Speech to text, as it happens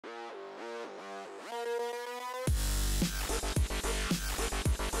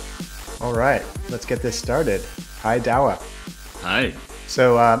All right, let's get this started. Hi, Douwe. Hi.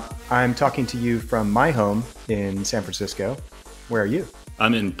 So I'm talking to you from my home in San Francisco. Where are you?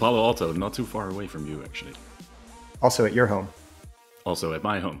 I'm in Palo Alto, not too far away from you, actually. Also at your home. Also at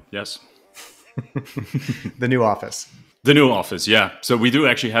my home, yes. The new office. The new office, yeah. So we do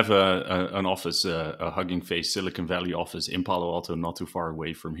actually have an office, a Hugging Face Silicon Valley office in Palo Alto, not too far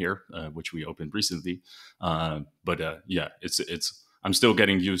away from here, which we opened recently. Yeah, it's. I'm still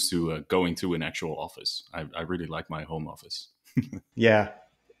getting used to going to an actual office. I really like my home office. Yeah,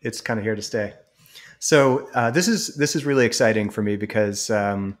 it's kind of here to stay. So this is really exciting for me because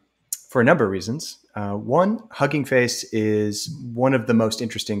for a number of reasons. One, Hugging Face is one of the most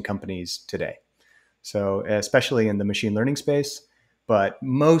interesting companies today. So especially in the machine learning space, but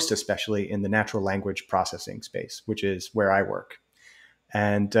most especially in the natural language processing space, which is where I work.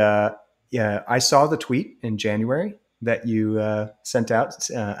 And yeah, I saw the tweet in January that you sent out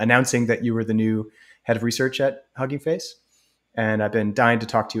announcing that you were the new head of research at Hugging Face. And I've been dying to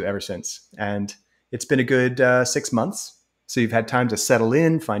talk to you ever since. And it's been a good 6 months. So you've had time to settle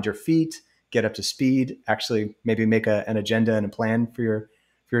in, find your feet, get up to speed, actually maybe make an agenda and a plan for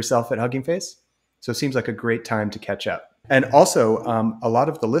yourself at Hugging Face. So it seems like a great time to catch up. And also, a lot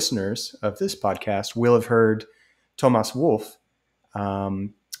of the listeners of this podcast will have heard Thomas Wolf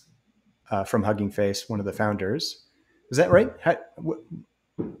from Hugging Face, one of the founders. Is that right?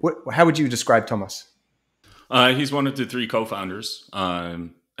 How would you describe Thomas? He's one of the three co-founders,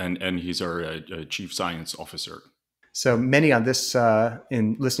 and he's our chief science officer. So many on this,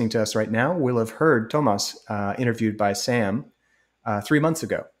 in listening to us right now, will have heard Thomas interviewed by Sam 3 months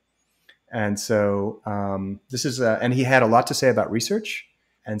ago. And so this is, and he had a lot to say about research.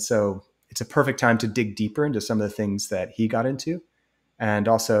 And so it's a perfect time to dig deeper into some of the things that he got into, and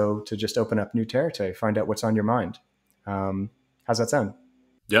also to just open up new territory, find out what's on your mind. How's that sound?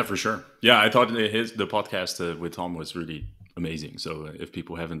 Yeah, for sure. Yeah, I thought the podcast with Tom was really amazing. So if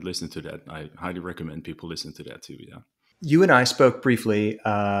people haven't listened to that, I highly recommend people listen to that too. Yeah. You and I spoke briefly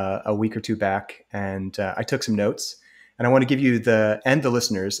a week or two back, and I took some notes. And I want to give you the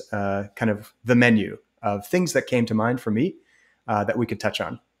listeners kind of the menu of things that came to mind for me that we could touch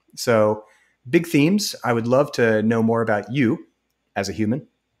on. So big themes. I would love to know more about you as a human,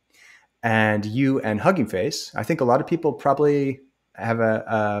 and you and Hugging Face. I think a lot of people probably have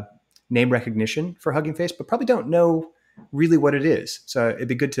a name recognition for Hugging Face, but probably don't know really what it is. So it'd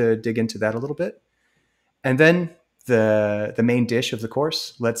be good to dig into that a little bit. And then the main dish of the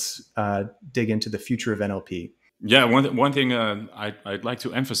course, let's dig into the future of NLP. Yeah, one thing I'd like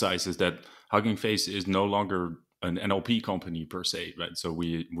to emphasize is that Hugging Face is no longer an NLP company per se, right? So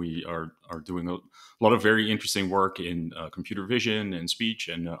we are doing a lot of very interesting work in computer vision and speech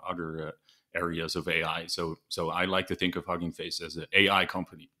and other areas of AI. So I like to think of Hugging Face as an AI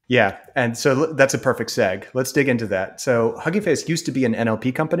company. Yeah, and so that's a perfect seg. Let's dig into that. So Hugging Face used to be an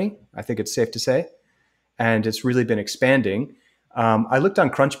NLP company, I think it's safe to say, and it's really been expanding. I looked on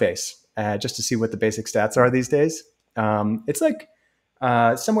Crunchbase just to see what the basic stats are these days. It's like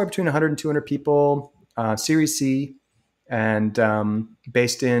somewhere between 100 and 200 people, Series C, and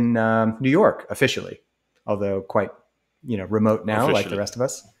based in New York officially, although quite remote now, officially, like the rest of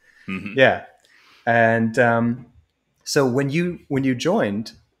us. Mm-hmm. Yeah, and so when you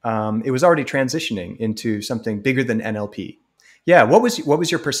joined, it was already transitioning into something bigger than NLP. Yeah, what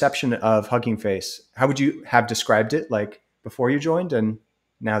was your perception of Hugging Face? How would you have described it, like before you joined and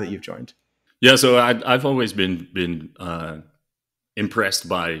now that you've joined? Yeah, so I've always been impressed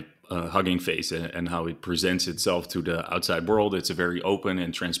by Hugging Face and how it presents itself to the outside world. It's a very open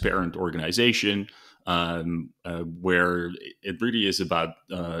and transparent organization where it really is about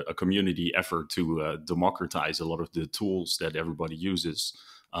a community effort to democratize a lot of the tools that everybody uses.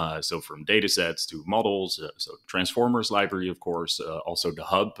 So from data sets to models, so Transformers library, of course, also the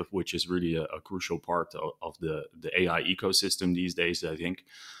hub, which is really a crucial part of the AI ecosystem these days, I think.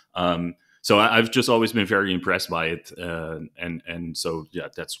 So I've just always been very impressed by it. And so, yeah,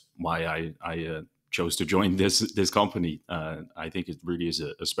 that's why I chose to join this company. I think it really is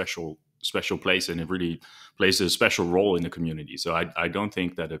a special place, and it really plays a special role in the community. So I don't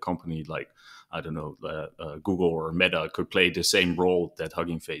think that a company like, I don't know, Google or Meta could play the same role that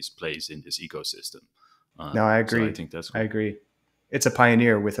Hugging Face plays in this ecosystem. No, I agree. So I think that's cool. I agree. It's a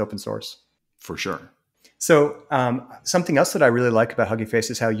pioneer with open source. For sure. So something else that I really like about Hugging Face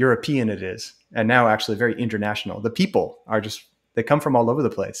is how European it is, and now actually very international. The people are they come from all over the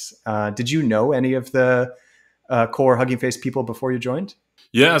place. Did you know any of the core Hugging Face people before you joined?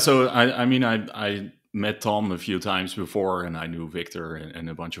 Yeah, so I met Tom a few times before, and I knew Victor and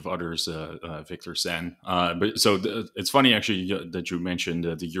a bunch of others, Victor San. It's funny actually that you mentioned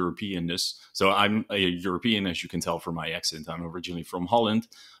the Europeanness. So I'm a European, as you can tell from my accent. I'm originally from Holland,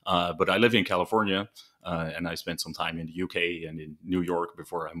 but I live in California, and I spent some time in the UK and in New York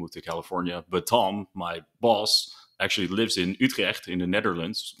before I moved to California. But Tom, my boss, actually lives in Utrecht in the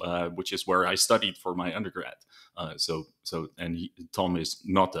Netherlands, which is where I studied for my undergrad. Tom is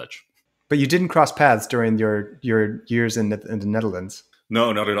not Dutch. But you didn't cross paths during your years in the Netherlands.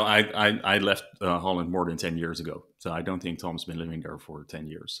 No, not at all. I left Holland more than 10 years ago. So I don't think Tom's been living there for 10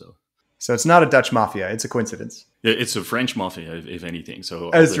 years. So it's not a Dutch mafia. It's a coincidence. Yeah, it's a French mafia, if anything.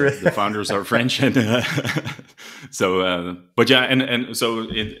 So the founders are French. And but yeah, and so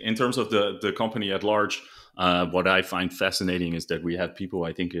in terms of the company at large, what I find fascinating is that we have people,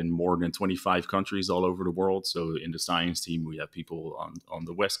 I think, in more than 25 countries all over the world. So in the science team, we have people on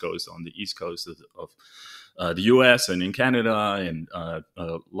the West Coast, on the East Coast of the US, and in Canada, and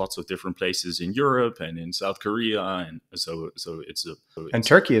lots of different places in Europe and in South Korea. And and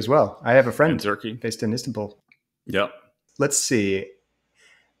Turkey as well. I have a friend in Turkey based in Istanbul. Yeah. Let's see.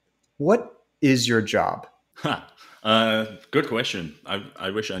 What is your job? Good question.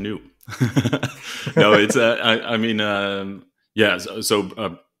 I wish I knew. No, it's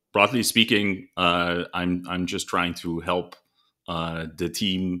broadly speaking, I'm just trying to help the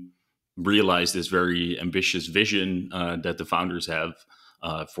team realize this very ambitious vision that the founders have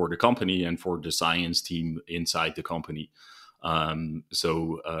for the company and for the science team inside the company.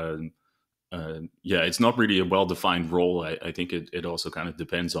 It's not really a well-defined role. I think it also kind of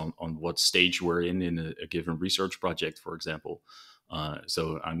depends on what stage we're in a given research project, for example.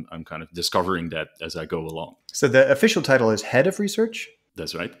 So I'm kind of discovering that as I go along. So the official title is Head of Research?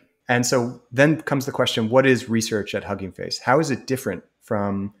 That's right. And so then comes the question, what is research at Hugging Face? How is it different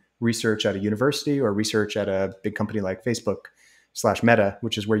from research at a university or research at a big company like Facebook/Meta,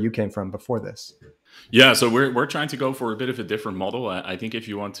 which is where you came from before this? Yeah, so we're trying to go for a bit of a different model. I think if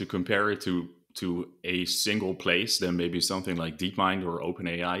you want to compare it to a single place, then maybe something like DeepMind or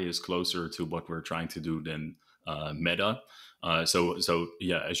OpenAI is closer to what we're trying to do than Meta. So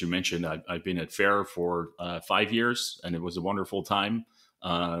as you mentioned, I've been at FAIR for 5 years, and it was a wonderful time.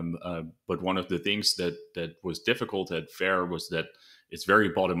 But one of the things that was difficult at FAIR was that it's very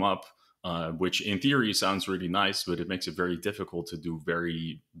bottom up, which in theory sounds really nice, but it makes it very difficult to do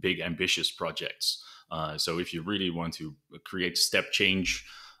very big, ambitious projects. So if you really want to create step change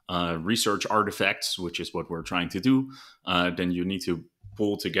research artifacts, which is what we're trying to do, then you need to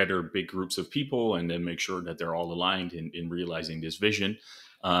pull together big groups of people and then make sure that they're all aligned in realizing this vision.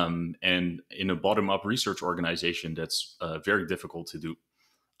 And in a bottom-up research organization, that's very difficult to do.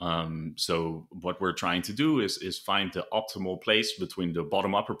 So what we're trying to do is find the optimal place between the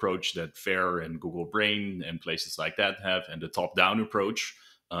bottom-up approach that FAIR and Google Brain and places like that have, and the top-down approach,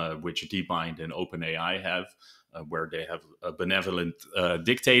 which DeepMind and OpenAI have, where they have a benevolent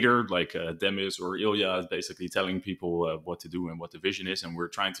dictator like Demis or Ilya, basically telling people what to do and what the vision is. And we're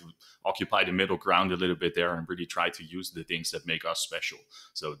trying to occupy the middle ground a little bit there and really try to use the things that make us special.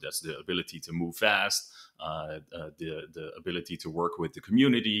 So that's the ability to move fast, the ability to work with the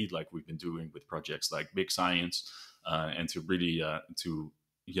community, like we've been doing with projects like BigScience, and to really to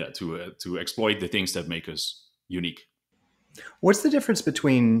exploit the things that make us unique. What's the difference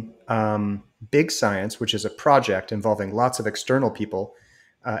between BigScience, which is a project involving lots of external people,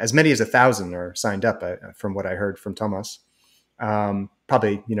 as many as 1,000 are signed up, from what I heard from Thomas,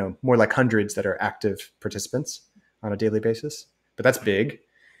 probably more like hundreds that are active participants on a daily basis, but that's big.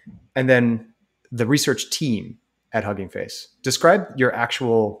 And then the research team at Hugging Face. Describe your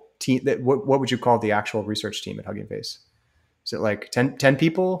actual team. What would you call the actual research team at Hugging Face? Is it like 10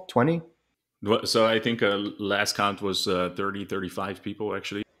 people, 20? So I think last count was 30, 35 people,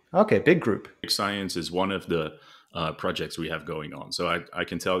 actually. Okay, big group. BigScience is one of the projects we have going on. So I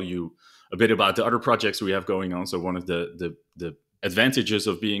can tell you a bit about the other projects we have going on. So one of the advantages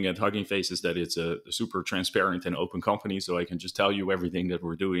of being at Hugging Face is that it's a super transparent and open company. So I can just tell you everything that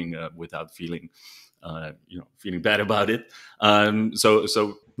we're doing without feeling bad about it.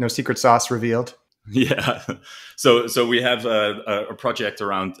 So no secret sauce revealed. Yeah, so we have a project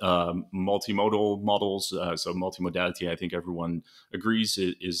around multimodal models. So multimodality, I think everyone agrees,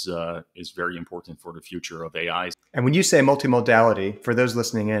 is very important for the future of AI. And when you say multimodality, for those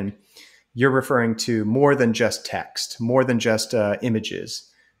listening in, you're referring to more than just text, more than just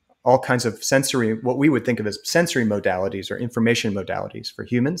images, all kinds of sensory, what we would think of as sensory modalities or information modalities for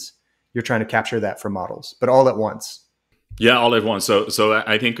humans. You're trying to capture that for models, but all at once. Yeah, all at once. So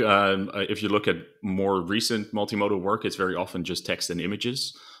I think if you look at more recent multimodal work, it's very often just text and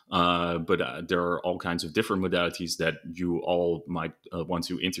images. but there are all kinds of different modalities that you all might want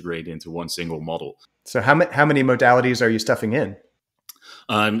to integrate into one single model. So how many modalities are you stuffing in?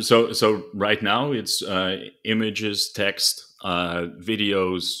 So right now it's images, text,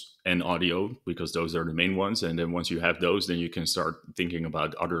 videos, and audio, because those are the main ones. And then once you have those, then you can start thinking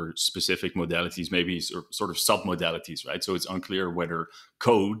about other specific modalities, maybe sort of sub-modalities, right? So it's unclear whether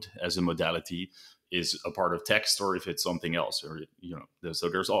code as a modality is a part of text or if it's something else, or, so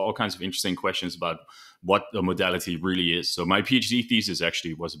there's all kinds of interesting questions about what a modality really is. So my PhD thesis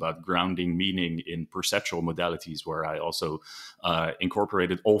actually was about grounding meaning in perceptual modalities, where I also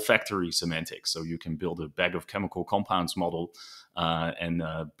incorporated olfactory semantics. So you can build a bag of chemical compounds model and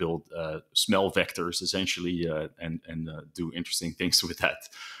build smell vectors essentially, and do interesting things with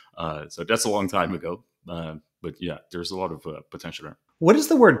that. So that's a long time ago. But yeah, there's a lot of potential there. What does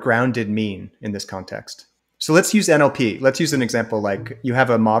the word grounded mean in this context? So let's use NLP. Let's use an example, like you have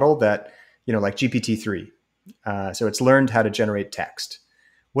a model that, like GPT-3. So it's learned how to generate text.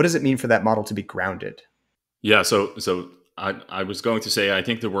 What does it mean for that model to be grounded? Yeah, so I was going to say, I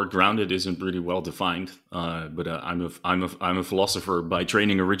think the word grounded isn't really well defined, but I'm a philosopher by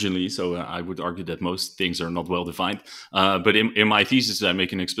training originally, so I would argue that most things are not well defined. But in my thesis, I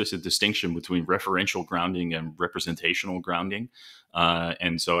make an explicit distinction between referential grounding and representational grounding.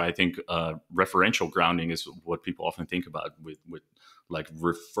 And so I think referential grounding is what people often think about with like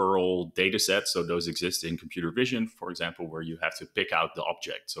referral data sets. So those exist in computer vision, for example, where you have to pick out the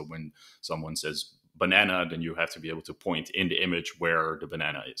object. So when someone says banana, then you have to be able to point in the image where the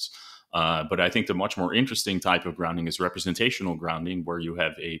banana is. But I think the much more interesting type of grounding is representational grounding, where you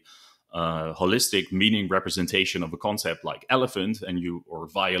have a holistic meaning representation of a concept like elephant, or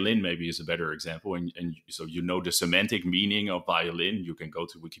violin maybe is a better example. And so the semantic meaning of violin. You can go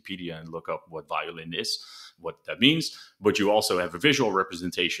to Wikipedia and look up what violin is, what that means. But you also have a visual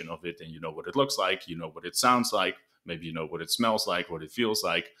representation of it, and you know what it looks like, you know what it sounds like. Maybe you know what it smells like, what it feels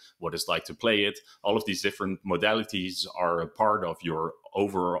like, what it's like to play it. All of these different modalities are a part of your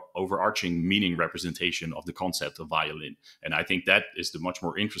overarching meaning representation of the concept of violin. And I think that is the much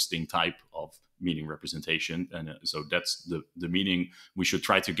more interesting type of meaning representation. And so that's the meaning we should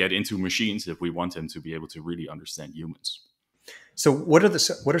try to get into machines if we want them to be able to really understand humans. So what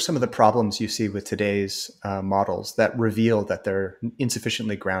are some of the problems you see with today's models that reveal that they're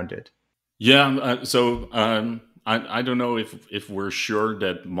insufficiently grounded? Yeah, I don't know if we're sure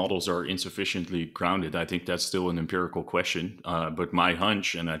that models are insufficiently grounded. I think that's still an empirical question. But my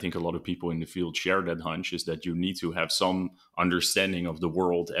hunch, and I think a lot of people in the field share that hunch, is that you need to have some understanding of the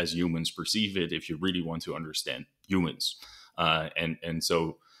world as humans perceive it if you really want to understand humans. And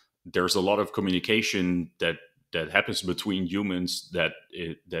so there's a lot of communication that happens between humans that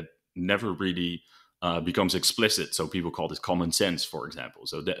never really becomes explicit. So people call this common sense, for example.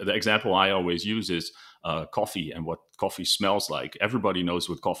 So the example I always use is coffee and what coffee smells like. Everybody knows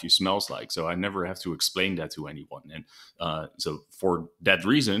what coffee smells like, so I never have to explain that to anyone. And so for that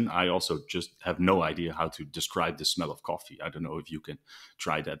reason, I also just have no idea how to describe the smell of coffee. I don't know if you can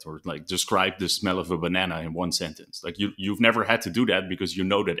try that, or like describe the smell of a banana in one sentence. Like you've never had to do that, because you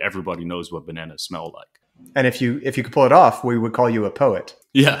know that everybody knows what bananas smell like. And if you could pull it off, we would call you a poet.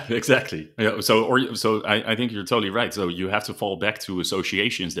 Yeah, exactly. Yeah, so I think you're totally right. So you have to fall back to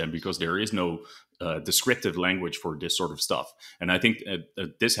associations then, because there is no descriptive language for this sort of stuff. And I think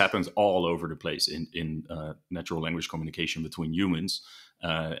this happens all over the place in natural language communication between humans.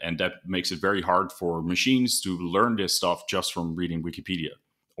 And that makes it very hard for machines to learn this stuff just from reading Wikipedia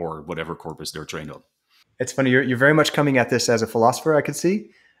or whatever corpus they're trained on. It's funny, you're very much coming at this as a philosopher, I could see.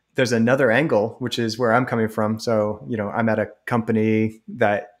 There's another angle, which is where I'm coming from. So, I'm at a company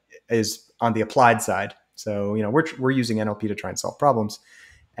that is on the applied side. So, we're using NLP to try and solve problems.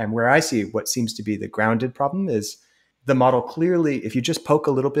 And where I see what seems to be the grounded problem is the model clearly, if you just poke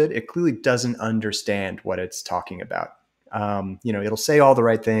a little bit, it clearly doesn't understand what it's talking about. It'll say all the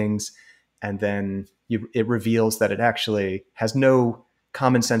right things, and then it reveals that it actually has no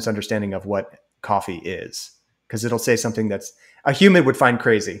common sense understanding of what coffee is, because it'll say something that's a human would find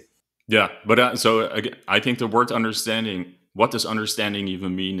crazy. Yeah, but so again, I think the word understanding, what does understanding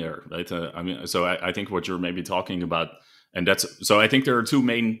even mean there, right? I think what you're maybe talking about, and I think there are two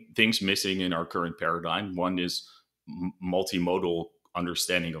main things missing in our current paradigm. One is multimodal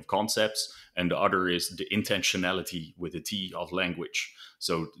understanding of concepts, and the other is the intentionality with a T of language.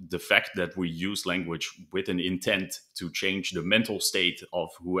 So the fact that we use language with an intent to change the mental state of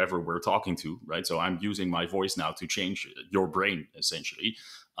whoever we're talking to, right? So I'm using my voice now to change your brain, essentially.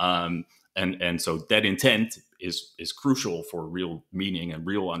 And so that intent is crucial for real meaning and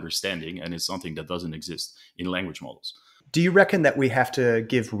real understanding, and it's something that doesn't exist in language models. Do you reckon that we have to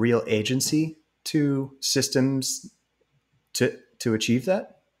give real agency to systems to achieve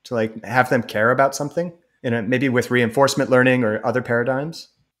that? To like have them care about something? Maybe with reinforcement learning or other paradigms?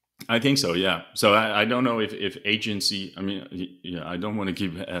 I think so, yeah. So I don't know if agency. I mean, yeah, I don't want to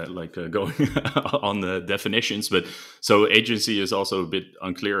keep going on the definitions, but so agency is also a bit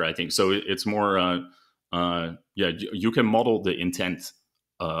unclear. I think so. It's more, yeah. You can model the intent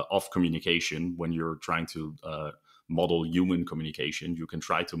of communication when you're trying to model human communication. You can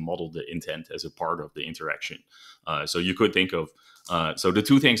try to model the intent as a part of the interaction. So you could think of. So the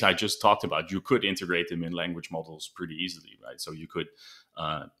two things I just talked about, you could integrate them in language models pretty easily, right? So you could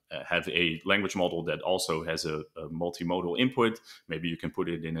have a language model that also has a multimodal input. Maybe you can put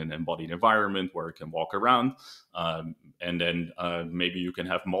it in an embodied environment where it can walk around. And then maybe you can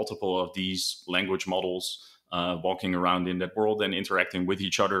have multiple of these language models walking around in that world and interacting with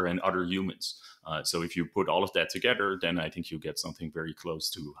each other and other humans. So if you put all of that together, then I think you get something very close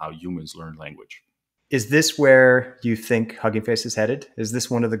to how humans learn language. Is this where you think Hugging Face is headed? Is this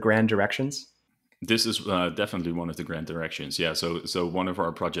one of the grand directions? This is definitely one of the grand directions. Yeah. So one of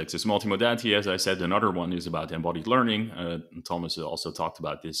our projects is multimodality, as I said. Another one is about embodied learning. Thomas also talked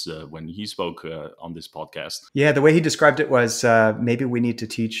about this when he spoke on this podcast. Yeah, the way he described it was maybe we need to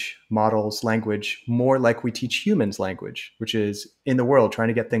teach models language more like we teach humans language, which is in the world trying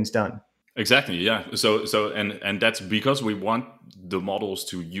to get things done. Exactly. Yeah. And that's because we want the models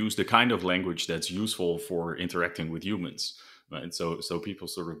to use the kind of language that's useful for interacting with humans. Right. So people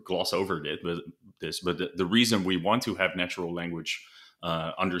sort of gloss over it, but the reason we want to have natural language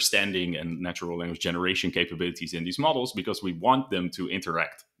understanding and natural language generation capabilities in these models, because we want them to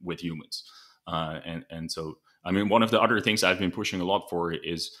interact with humans. And so, I mean, one of the other things I've been pushing a lot for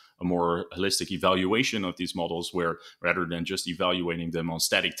is a more holistic evaluation of these models, where rather than just evaluating them on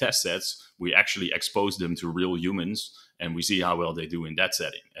static test sets, we actually expose them to real humans and we see how well they do in that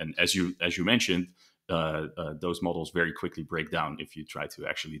setting. And as you mentioned, those models very quickly break down if you try to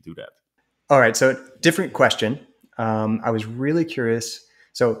actually do that. All right. So different question. I was really curious.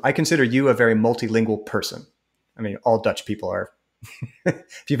 So I consider you a very multilingual person. I mean, all Dutch people are.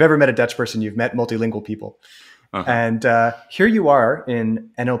 If you've ever met a Dutch person, you've met multilingual people. Uh-huh. And here you are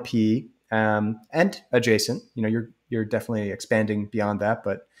in NLP and adjacent. You know, you're definitely expanding beyond that,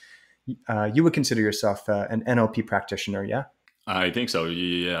 but you would consider yourself an NLP practitioner, yeah? I think so.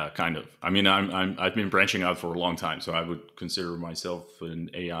 Yeah, kind of. I mean, I've been branching out for a long time, so I would consider myself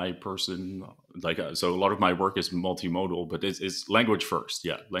an AI person. So a lot of my work is multimodal, but it's language first.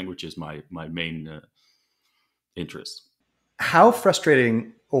 Yeah, language is my main interest. How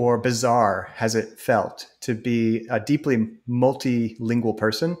frustrating or bizarre has it felt to be a deeply multilingual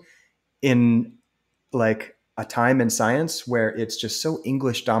person in like a time in science where it's just so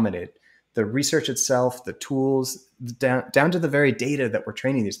English dominated? The research itself, the tools, down to the very data that we're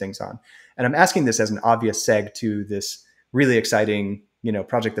training these things on. And I'm asking this as an obvious seg to this really exciting,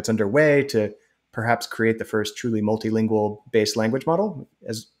 project that's underway to perhaps create the first truly multilingual based language model.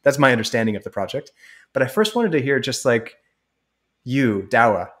 That's my understanding of the project. But I first wanted to hear just like you,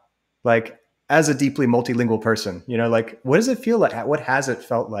 Douwe, like as a deeply multilingual person, like what does it feel like? What has it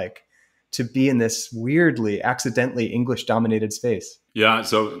felt like to be in this weirdly, accidentally English dominated space? Yeah,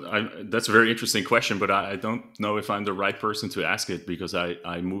 so that's a very interesting question, but I don't know if I'm the right person to ask it, because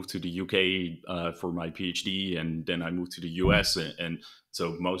I moved to the UK for my PhD, and then I moved to the US. And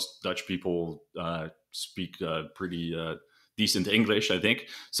so most Dutch people speak pretty decent English, I think.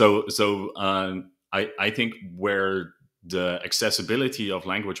 So I think where the accessibility of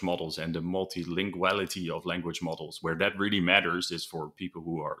language models and the multilinguality of language models, where that really matters, is for people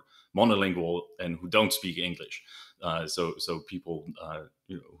who are monolingual and who don't speak English. So people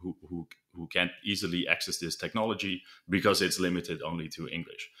who can't easily access this technology because it's limited only to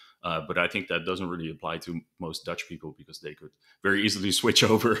English. But I think that doesn't really apply to most Dutch people, because they could very easily switch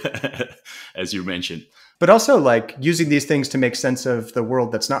over, as you mentioned. But also like using these things to make sense of the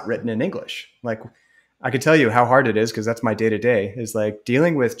world that's not written in English. Like I could tell you how hard it is, because that's my day-to-day, is like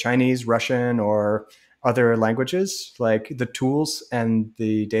dealing with Chinese, Russian, or other languages. Like the tools and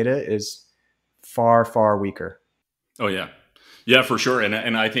the data is far, far weaker. Oh, yeah. Yeah, for sure.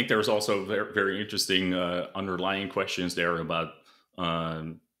 And I think there's also very, very interesting underlying questions there about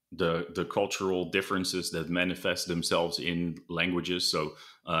the cultural differences that manifest themselves in languages. So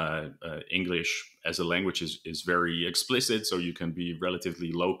English as a language is very explicit, so you can be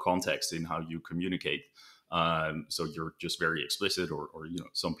relatively low context in how you communicate. So you're just very explicit, or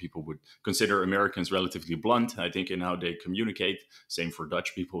some people would consider Americans relatively blunt, I think, in how they communicate. Same for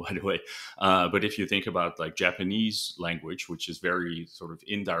Dutch people, by the way. But if you think about like Japanese language, which is very sort of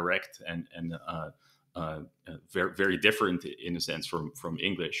indirect and very, very different in a sense from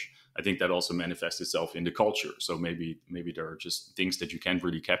English. I think that also manifests itself in the culture. So maybe there are just things that you can't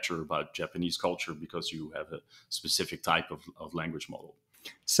really capture about Japanese culture because you have a specific type of language model.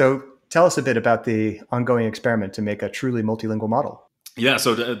 So tell us a bit about the ongoing experiment to make a truly multilingual model. Yeah,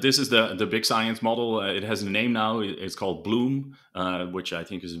 so this is the BigScience model. It has a name now. It's called Bloom, which I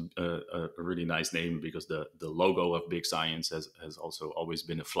think is a really nice name because the logo of BigScience has also always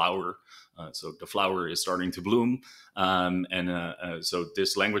been a flower. So the flower is starting to bloom. So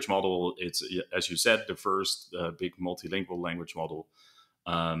this language model, it's, as you said, the first big multilingual language model.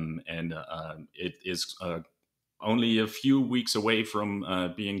 It is only a few weeks away from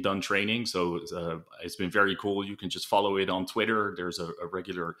being done training. So it's been very cool. You can just follow it on Twitter. There's a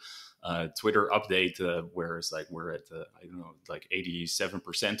regular Twitter update where it's like we're at, I don't know, like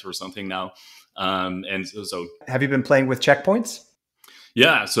 87% or something now. So have you been playing with checkpoints?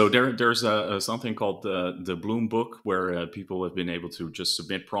 Yeah, so there's something called the Bloom book where people have been able to just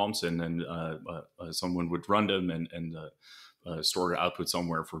submit prompts and then someone would run them and store the output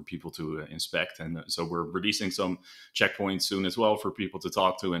somewhere for people to inspect. And so we're releasing some checkpoints soon as well for people to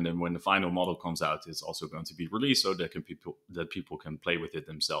talk to. And then when the final model comes out, it's also going to be released so that people can play with it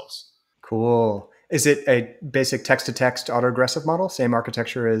themselves. Cool. Is it a basic text-to-text autoaggressive model? Same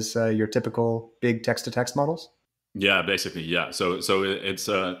architecture as your typical big text-to-text models? Yeah, basically, yeah. So it's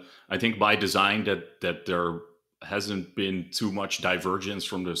I think by design that there hasn't been too much divergence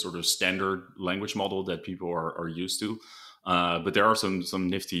from the sort of standard language model that people are used to. But there are some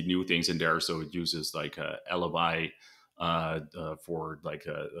nifty new things in there. So it uses like alibi for like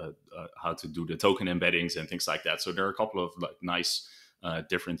how to do the token embeddings and things like that. So there are a couple of like nice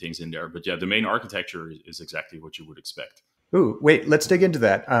different things in there. But yeah, the main architecture is exactly what you would expect. Ooh, wait, let's dig into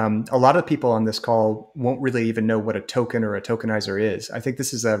that. A lot of people on this call won't really even know what a token or a tokenizer is. I think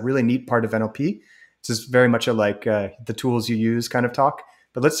this is a really neat part of NLP. It's just very much a like the tools you use kind of talk.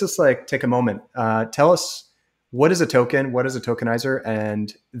 But let's just like take a moment. Tell us, what is a token? What is a tokenizer?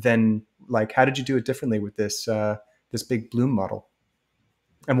 And then like, how did you do it differently with this this big Bloom model?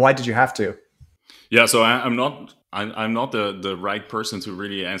 And why did you have to? Yeah, so I'm not the right person to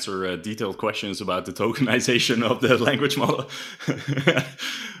really answer detailed questions about the tokenization of the language model,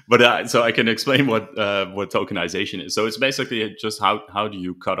 but so I can explain what tokenization is. So it's basically just how do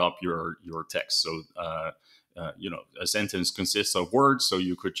you cut up your text. So a sentence consists of words, so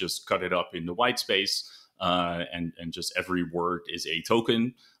you could just cut it up in the white space, and just every word is a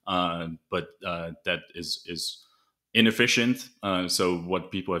token, but that is inefficient. So what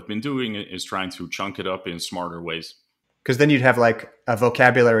people have been doing is trying to chunk it up in smarter ways. Because then you'd have like a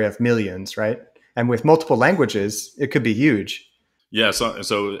vocabulary of millions, right? And with multiple languages, it could be huge. Yeah,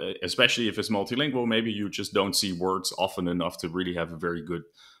 so especially if it's multilingual, maybe you just don't see words often enough to really have a very good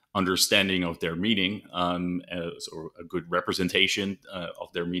understanding of their meaning, or a good representation of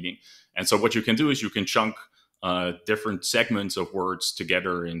their meaning. And so what you can do is you can chunk different segments of words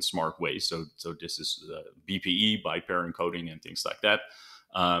together in smart ways. So this is BPE, bi-pair encoding, and things like that.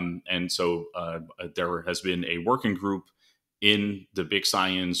 And so there has been a working group in the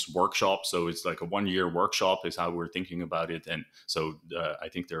BigScience workshop. So it's like a 1-year workshop is how we're thinking about it. And so I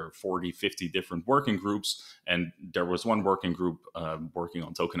think there are 40, 50 different working groups. And there was one working group working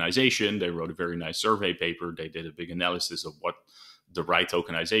on tokenization. They wrote a very nice survey paper. They did a big analysis of what the right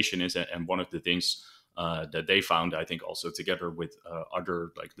tokenization is. And one of the things that they found, I think also together with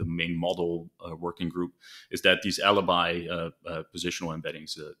other, like the main model working group, is that these alibi positional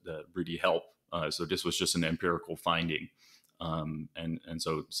embeddings that really help. So this was just an empirical finding.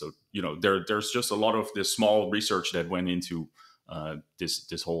 So there's just a lot of this small research that went into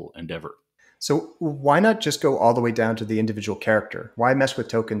this whole endeavor. So why not just go all the way down to the individual character? Why mess with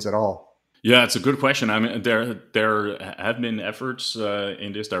tokens at all? Yeah, it's a good question. I mean, there have been efforts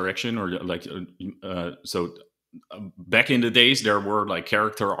in this direction, or like back in the days, there were like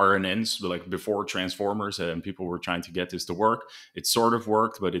character RNNs, like before transformers, and people were trying to get this to work. It sort of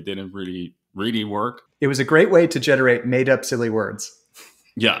worked, but it didn't really work. It was a great way to generate made up silly words.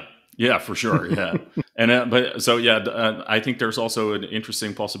 Yeah, for sure. Yeah. I think there's also an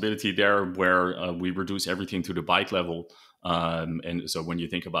interesting possibility there where we reduce everything to the byte level. And so when you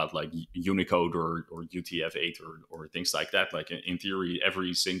think about like Unicode or UTF-8 or things like that, like in theory,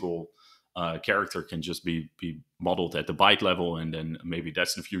 every single character can just be modeled at the byte level, and then maybe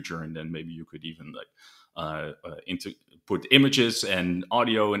that's the future. And then maybe you could even like put images and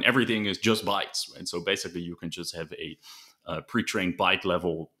audio, and everything is just bytes. And so basically, you can just have a pre-trained byte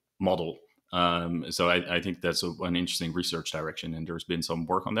level model. So I think that's an interesting research direction, and there's been some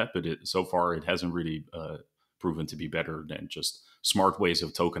work on that, but so far it hasn't really proven to be better than just smart ways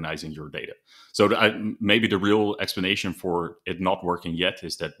of tokenizing your data. So maybe the real explanation for it not working yet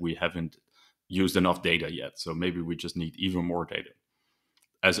is that we haven't used enough data yet. So maybe we just need even more data,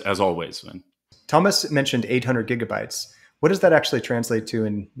 as always, man. Thomas mentioned 800 gigabytes. What does that actually translate to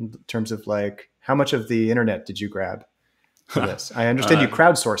in terms of like, how much of the internet did you grab for this? I understand you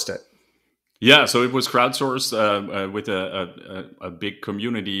crowdsourced it. Yeah, so it was crowdsourced with a big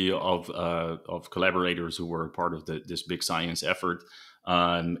community of collaborators who were part of this BigScience effort,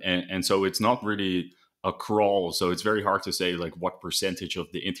 and so it's not really a crawl. So it's very hard to say like what percentage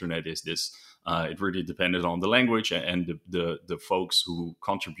of the internet is this. It really depended on the language and the folks who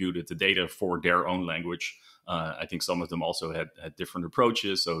contributed the data for their own language. I think some of them also had different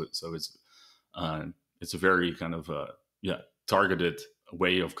approaches. So it's a very kind of targeted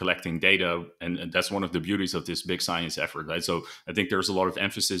way of collecting data, and that's one of the beauties of this BigScience effort, right? So I think there's a lot of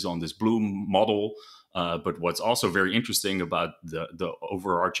emphasis on this Bloom model, but what's also very interesting about the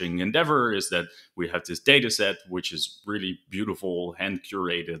overarching endeavor is that we have this data set which is really beautiful, hand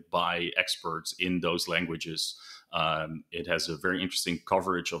curated by experts in those languages. It has a very interesting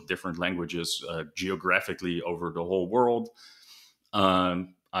coverage of different languages geographically over the whole world.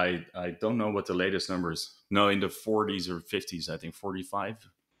 I don't know what the latest number is. No, in the 40s or 50s, I think 45.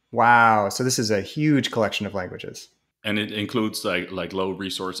 Wow. So this is a huge collection of languages. And it includes like low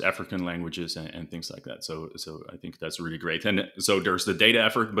resource African languages and things like that. So I think that's really great. And so there's the data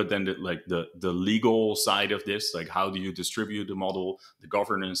effort, but then the legal side of this, like how do you distribute the model, the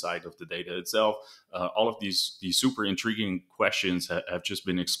governance side of the data itself, all of these super intriguing questions have just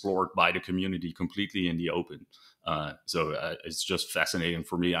been explored by the community completely in the open. So it's just fascinating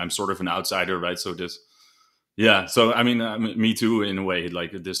for me. I'm sort of an outsider, right? So yeah. So, I mean, me too, in a way.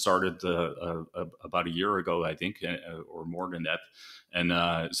 Like this started about a year ago, I think, or more than that.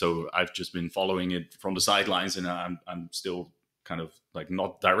 And so I've just been following it from the sidelines, and I'm still kind of like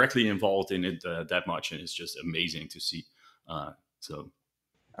not directly involved in it that much. And it's just amazing to see.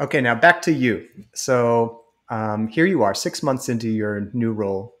 Okay, now back to you. So here you are, 6 months into your new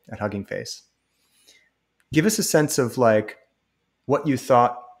role at Hugging Face. Give us a sense of like what you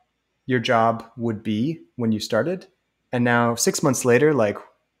thought your job would be when you started, and now 6 months later, like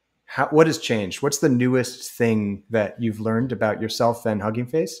what has changed? What's the newest thing that you've learned about yourself and Hugging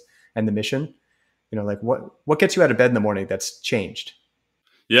Face and the mission? You know, like what gets you out of bed in the morning that's changed?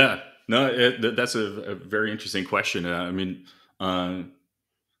 Yeah, no, that's a very interesting question. I mean, I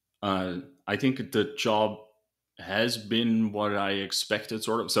think the job has been what I expected,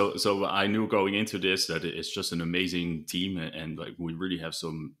 sort of. So I knew going into this that it's just an amazing team, and like we really have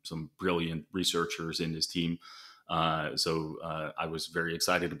some brilliant researchers in this team. So I was very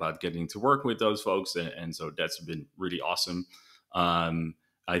excited about getting to work with those folks, and so that's been really awesome.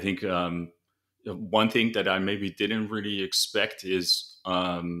 I think one thing that I maybe didn't really expect is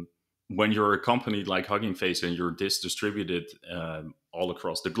when you're a company like Hugging Face and you're this distributed all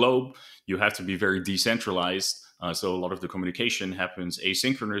across the globe, you have to be very decentralized. So a lot of the communication happens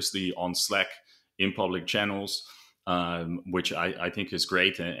asynchronously on Slack in public channels, which I think is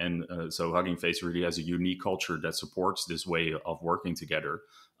great. And so Hugging Face really has a unique culture that supports this way of working together.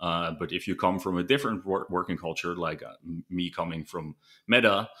 But if you come from a different working culture, like me coming from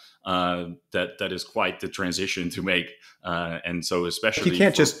Meta, that is quite the transition to make. And so especially you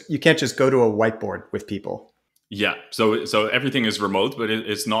can't just go to a whiteboard with people. Yeah, so everything is remote, but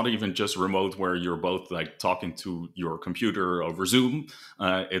it's not even just remote where you're both like talking to your computer over Zoom.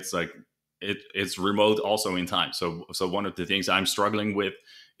 It's like it's remote also in time. So one of the things I'm struggling with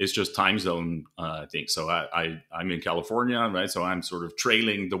is just time zone things. So I'm in California, right? So I'm sort of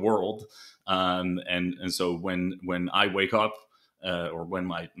trailing the world, and so when I wake up. Or when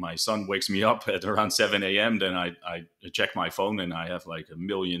my son wakes me up at around 7 a.m., then I check my phone and I have like a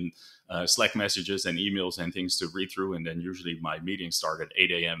million Slack messages and emails and things to read through. And then usually my meetings start at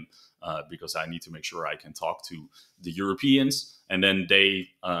 8 a.m. Because I need to make sure I can talk to the Europeans. And then they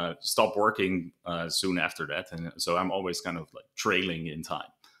stop working soon after that. And so I'm always kind of like trailing in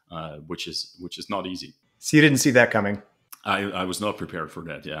time, which is not easy. So you didn't see that coming? I was not prepared for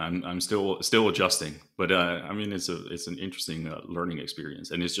that. Yeah, I'm still adjusting, but I mean it's an interesting learning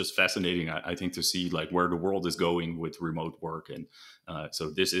experience, and it's just fascinating. I think to see like where the world is going with remote work, and so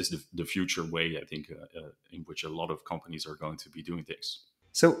this is the future way I think in which a lot of companies are going to be doing things.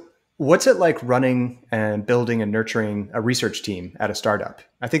 So what's it like running and building and nurturing a research team at a startup?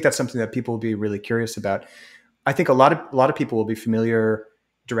 I think that's something that people will be really curious about. I think a lot of people will be familiar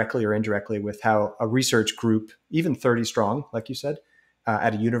directly or indirectly with how a research group, even 30 strong, like you said,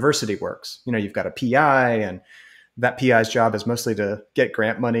 at a university works. You know, you've got a PI and that PI's job is mostly to get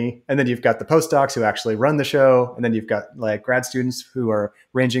grant money. And then you've got the postdocs who actually run the show. And then you've got like grad students who are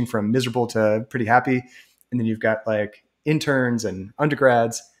ranging from miserable to pretty happy. And then you've got like interns and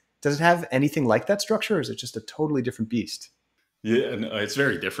undergrads. Does it have anything like that structure, or is it just a totally different beast? Yeah, no, it's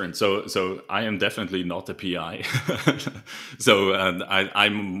very different. So I am definitely not a PI. So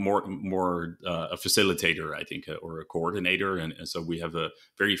I'm more a facilitator, I think, or a coordinator. And so we have a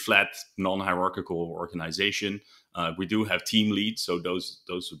very flat, non-hierarchical organization. We do have team leads, so those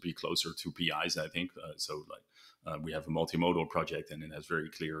would be closer to PIs, I think. So like we have a multimodal project, and it has very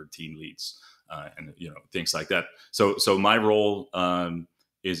clear team leads and things like that. So my role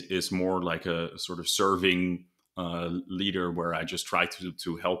is more like a sort of serving leader, where I just try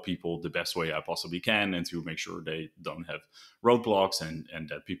to help people the best way I possibly can, and to make sure they don't have roadblocks, and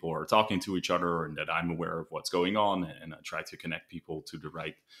that people are talking to each other, and that I'm aware of what's going on, and I try to connect people to the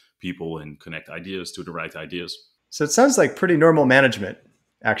right people and connect ideas to the right ideas. So it sounds like pretty normal management,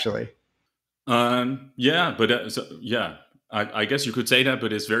 actually. Yeah, but I guess you could say that,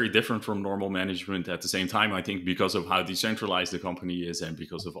 but it's very different from normal management at the same time, I think, because of how decentralized the company is, and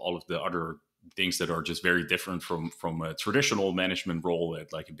because of all of the other things that are just very different from a traditional management role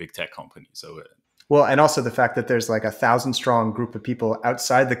at like a big tech company. So well, and also the fact that there's like 1,000 strong group of people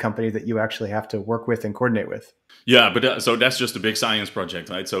outside the company that you actually have to work with and coordinate with. Yeah, but so that's just a BigScience project,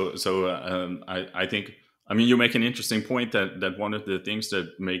 right? So I think, I mean, you make an interesting point that one of the things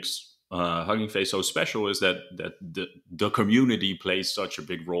that makes Hugging Face so special is that the community plays such a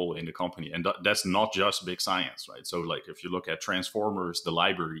big role in the company, and that's not just BigScience, right? So like if you look at Transformers, the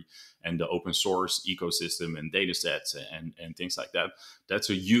library, and the open source ecosystem and data sets and things like that, that's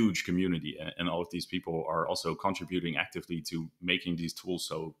a huge community, and all of these people are also contributing actively to making these tools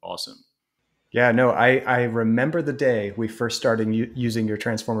so awesome. Yeah, no, I remember the day we first started using your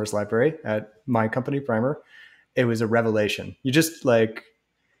Transformers library at my company, Primer. It was a revelation. You just like,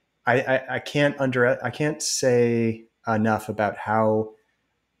 I can't say enough about how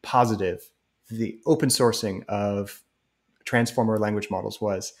positive the open sourcing of transformer language models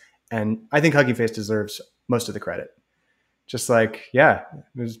was. And I think Hugging Face deserves most of the credit. Just like, yeah,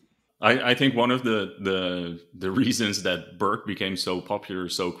 it was. I think one of the reasons that BERT became so popular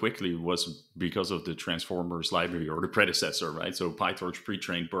so quickly was because of the Transformers library, or the predecessor, right? So PyTorch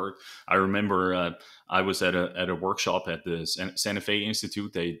pre-trained BERT. I remember I was at a workshop at the Santa Fe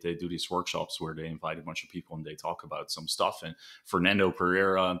Institute. They do these workshops where they invite a bunch of people and they talk about some stuff. And Fernando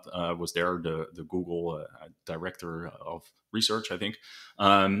Pereira was there, the Google director of research, I think.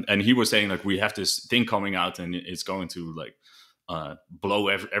 And he was saying like, we have this thing coming out, and it's going to like blow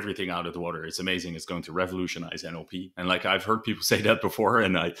everything out of the water. It's amazing. It's going to revolutionize NLP. And like, I've heard people say that before,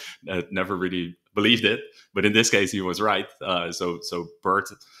 and I never really believed it. But in this case, he was right. So BERT,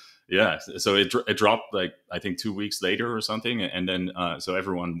 yeah. So it dropped like, I think 2 weeks later or something. And then so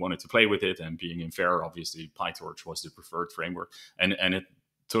everyone wanted to play with it. And being in fair, obviously, PyTorch was the preferred framework. And it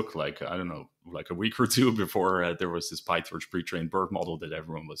took like, I don't know, like a week or two before there was this PyTorch pre-trained BERT model that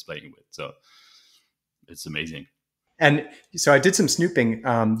everyone was playing with. So it's amazing. And so I did some snooping.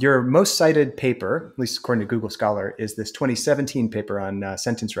 Your most cited paper, at least according to Google Scholar, is this 2017 paper on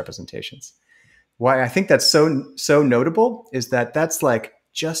sentence representations. Why I think that's so notable is that that's like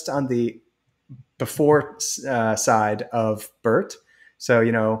just on the before side of BERT.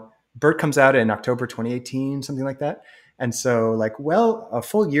 So, BERT comes out in October 2018, something like that. And so like, well, a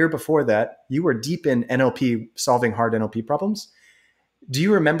full year before that, you were deep in NLP, solving hard NLP problems. Do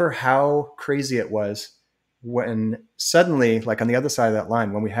you remember how crazy it was when suddenly, like on the other side of that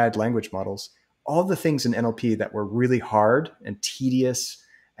line, when we had language models, all the things in NLP that were really hard and tedious,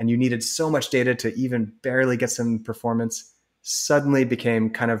 and you needed so much data to even barely get some performance, suddenly became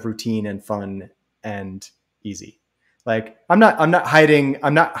kind of routine and fun and easy. Like I'm not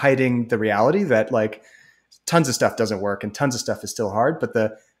hiding the reality that like tons of stuff doesn't work and tons of stuff is still hard, but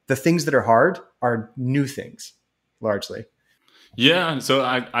the things that are hard are new things largely. Yeah, so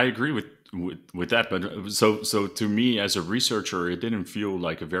I agree with that, but so to me as a researcher, it didn't feel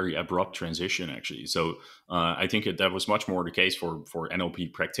like a very abrupt transition actually. So I think that was much more the case for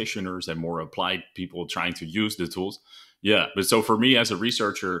NLP practitioners and more applied people trying to use the tools. Yeah, but so for me as a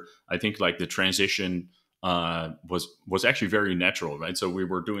researcher, I think like the transition was actually very natural, right? So we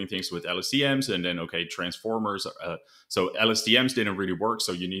were doing things with LSTMs, and then transformers. So LSTMs didn't really work,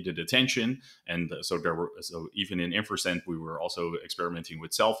 so you needed attention, and so even in InfraCent we were also experimenting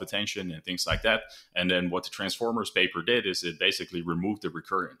with self-attention and things like that. And then what the transformers paper did is it basically removed the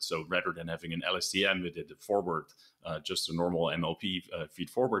recurrence. So rather than having an LSTM, it did a forward, just a normal NLP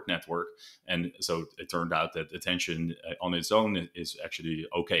feed-forward network, and so it turned out that attention on its own is actually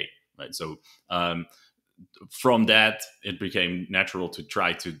okay, right? So from that, it became natural to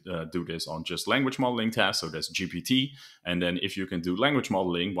try to do this on just language modeling tasks. So that's GPT. And then if you can do language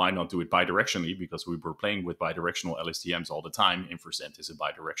modeling, why not do it bidirectionally? Because we were playing with bidirectional LSTMs all the time. InfraCent is a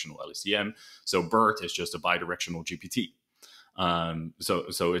bidirectional LSTM. So BERT is just a bidirectional GPT.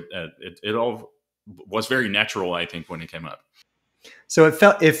 So it all was very natural, I think, when it came up. So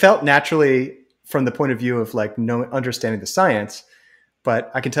it felt naturally from the point of view of like understanding the science.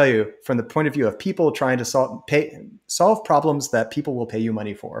 But I can tell you from the point of view of people trying to solve problems that people will pay you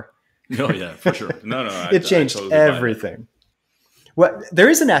money for. Oh, yeah, for sure. No, it changed totally everything. Well, there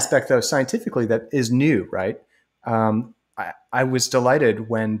is an aspect, though, scientifically that is new, right? I was delighted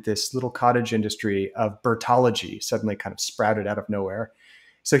when this little cottage industry of BERT-ology suddenly kind of sprouted out of nowhere.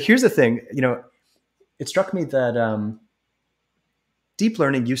 So here's the thing, it struck me that deep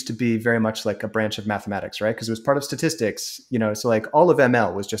learning used to be very much like a branch of mathematics, right? Because it was part of statistics, so like all of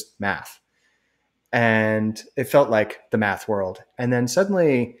ML was just math. And it felt like the math world. And then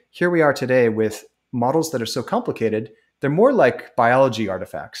suddenly here we are today with models that are so complicated, they're more like biology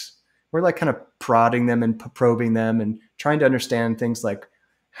artifacts. We're like kind of prodding them and probing them and trying to understand things like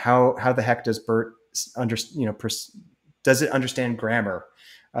how the heck does BERT does it understand grammar?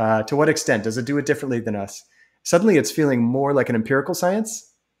 To what extent? Does it do it differently than us? Suddenly it's feeling more like an empirical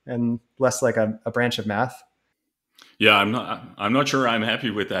science and less like a branch of math. Yeah, I'm not sure I'm happy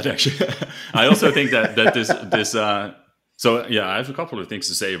with that, actually. I also think that this so yeah, I have a couple of things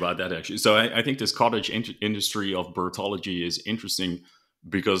to say about that, actually. So I think this cottage industry of BERT-ology is interesting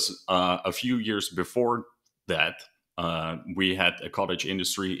because a few years before that, we had a cottage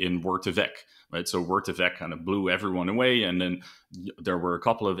industry in Word2Vec, right? So Word2Vec kind of blew everyone away. And then there were a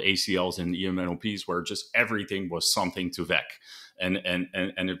couple of ACLs and EMNLPs where just everything was something to VEC. And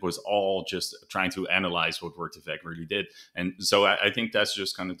it was all just trying to analyze what Word2Vec really did. And so I think that's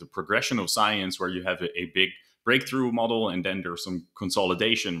just kind of the progression of science where you have a big breakthrough model and then there's some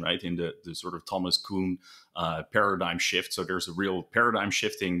consolidation, right, in the sort of Thomas Kuhn paradigm shift. So there's a real paradigm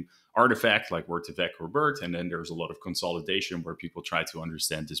shifting artifact like Word2Vec or BERT, and then there's a lot of consolidation where people try to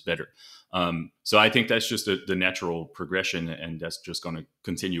understand this better. So I think that's just the natural progression, and that's just going to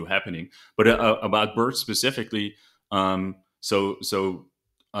continue happening. But about BERT specifically, we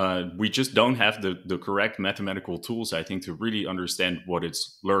just don't have the correct mathematical tools, I think, to really understand what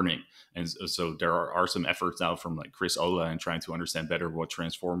it's learning. And so there are some efforts now from like Chris Ola and trying to understand better what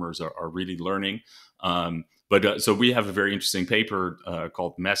transformers are really learning. So we have a very interesting paper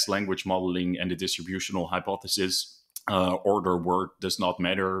called Mass Language Modeling and the Distributional Hypothesis. Order word does not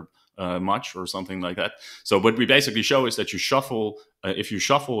matter much, or something like that. So what we basically show is that if you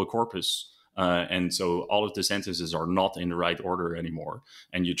shuffle a corpus, and so all of the sentences are not in the right order anymore,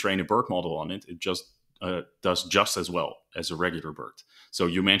 and you train a BERT model on it, it just does just as well as a regular BERT. So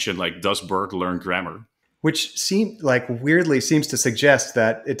you mentioned, like, does BERT learn grammar? Which weirdly seems to suggest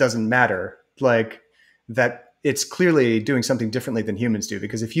that it doesn't matter, like that it's clearly doing something differently than humans do.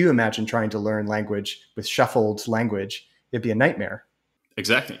 Because if you imagine trying to learn language with shuffled language, it'd be a nightmare.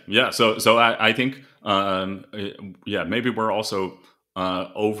 Exactly. Yeah. So I think, maybe we're also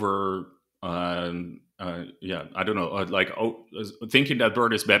over. I don't know, thinking that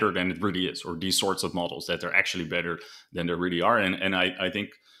BERT is better than it really is, or these sorts of models that they're actually better than they really are. And I think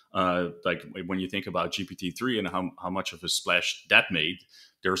when you think about GPT-3 and how much of a splash that made,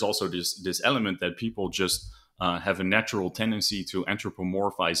 there's also this element that people just have a natural tendency to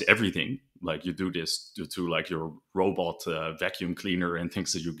anthropomorphize everything. Like you do this to like your robot vacuum cleaner and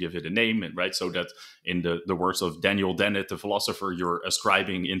things that you give it a name, and right, so that in the words of Daniel Dennett, the philosopher, you're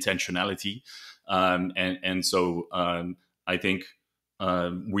ascribing intentionality, so I think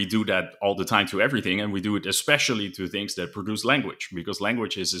we do that all the time to everything, and we do it especially to things that produce language, because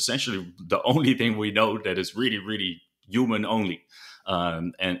language is essentially the only thing we know that is really, really human only.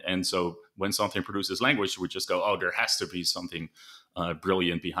 And so when something produces language, we just go, oh, there has to be something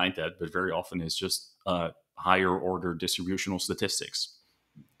brilliant behind that. But very often it's just higher order distributional statistics.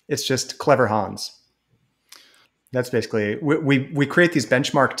 It's just clever Hans. That's basically, we create these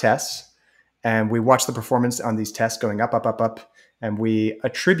benchmark tests, and we watch the performance on these tests going up, up, up, up. And we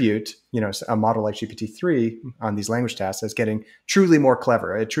attribute, a model like GPT-3 on these language tasks as getting truly more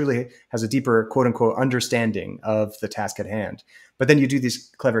clever. It truly has a deeper, quote unquote, understanding of the task at hand. But then you do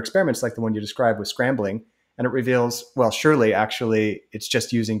these clever experiments like the one you described with scrambling, and it reveals, well, surely actually it's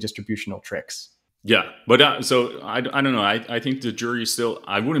just using distributional tricks. Yeah, but so I don't know. I think the jury is still,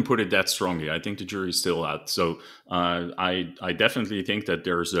 I wouldn't put it that strongly. I think the jury is still out. So I definitely think that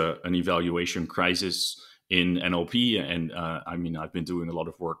there's an evaluation crisis in NLP. And I've been doing a lot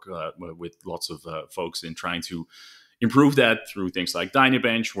of work with lots of folks in trying to improve that through things like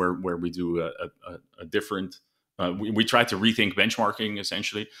Dynabench, where we do a different. We try to rethink benchmarking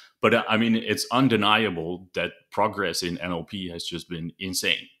essentially, but I mean it's undeniable that progress in NLP has just been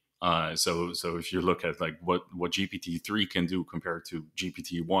insane. So if you look at like what GPT-3 can do compared to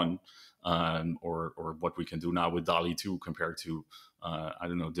GPT-1, or what we can do now with DALL-E 2 compared to I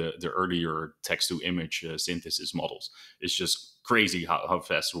don't know the earlier text to image synthesis models, it's just crazy how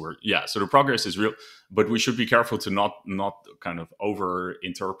fast we're. Yeah, so the progress is real, but we should be careful to not kind of over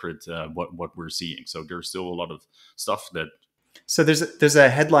interpret what we're seeing. So there's still a lot of stuff that. So there's a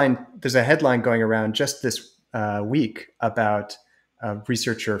headline going around just this week about a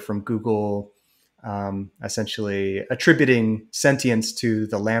researcher from Google essentially attributing sentience to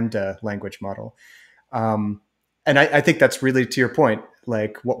the Lambda language model. And I think that's really, to your point,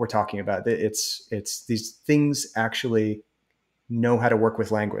 like what we're talking about. It's these things actually know how to work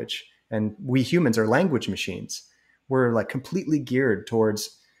with language. And we humans are language machines. We're like completely geared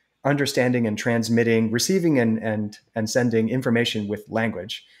towards understanding and transmitting, receiving and sending information with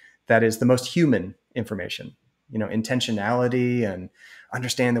language that is the most human information. You know, intentionality and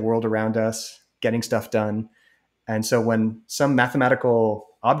understand the world around us, getting stuff done. And so when some mathematical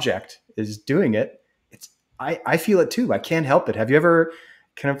object is doing it, I feel it too. I can't help it. Have you ever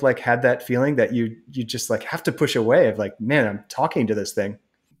kind of like had that feeling that you just like have to push away of like, man, I'm talking to this thing?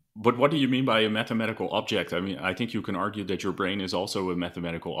 But what do you mean by a mathematical object? I mean, I think you can argue that your brain is also a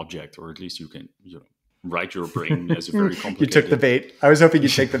mathematical object, or at least you can, write your brain as a very complicated. You took the bait. I was hoping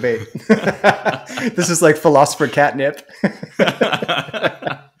you'd take the bait. This is like philosopher catnip.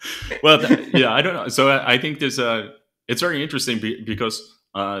 Well, yeah, I don't know. So I think this it's very interesting because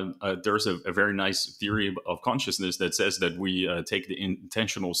there's a very nice theory of consciousness that says that we take the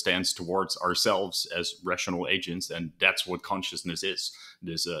intentional stance towards ourselves as rational agents, and that's what consciousness is.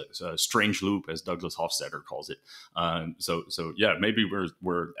 This strange loop, as Douglas Hofstadter calls it. So yeah, maybe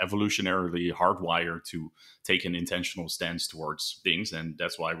we're evolutionarily hardwired to take an intentional stance towards things, and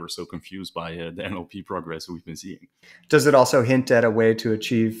that's why we're so confused by the NLP progress we've been seeing. Does it also hint at a way to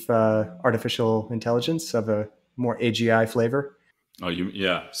achieve artificial intelligence of a more AGI flavor? Oh,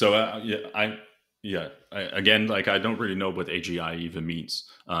 yeah. So again, like I don't really know what AGI even means,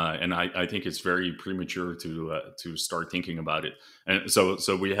 and I think it's very premature to start thinking about it. And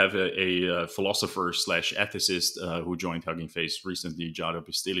so we have a philosopher / ethicist who joined Hugging Face recently, Giada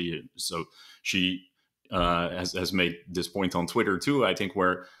Bastilli. So she has made this point on Twitter too, I think,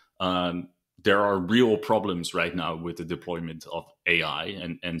 where there are real problems right now with the deployment of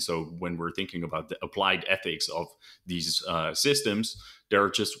AI. And so when we're thinking about the applied ethics of these systems, there are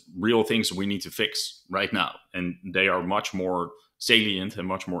just real things we need to fix right now. And they are much more salient and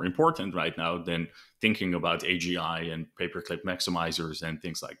much more important right now than thinking about AGI and paperclip maximizers and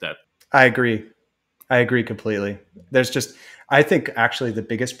things like that. I agree completely. I think actually the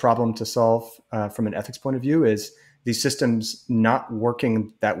biggest problem to solve from an ethics point of view is these systems not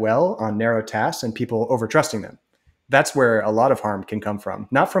working that well on narrow tasks and people over-trusting them. That's where a lot of harm can come from.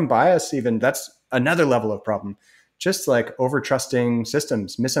 Not from bias even, that's another level of problem. Just like over-trusting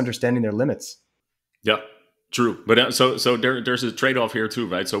systems, misunderstanding their limits. Yeah, true. But so there's a trade-off here too,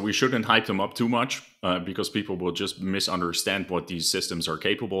 right? So we shouldn't hype them up too much because people will just misunderstand what these systems are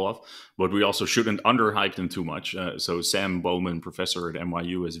capable of. But we also shouldn't underhype them too much. So Sam Bowman, professor at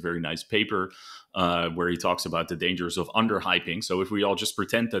NYU, has a very nice paper where he talks about the dangers of underhyping. So if we all just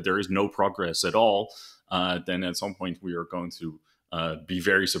pretend that there is no progress at all, then at some point we are going to be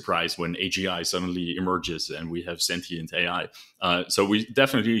very surprised when AGI suddenly emerges and we have sentient AI. So we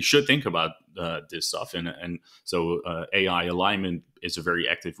definitely should think about this stuff. And so AI alignment is a very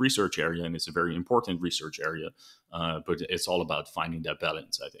active research area, and it's a very important research area. But it's all about finding that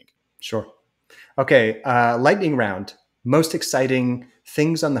balance, I think. Sure. Okay. Lightning round. Most exciting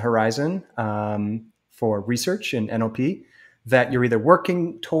things on the horizon for research in NLP that you're either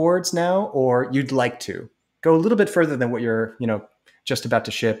working towards now or you'd like to go a little bit further than what you're, just about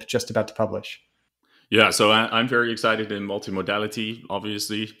to ship, just about to publish. Yeah, so I'm very excited in multimodality,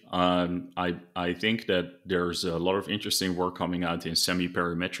 obviously. I think that there's a lot of interesting work coming out in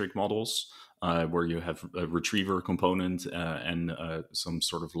semi-parametric models, where you have a retriever component and some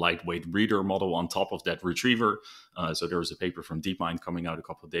sort of lightweight reader model on top of that retriever. So there was a paper from DeepMind coming out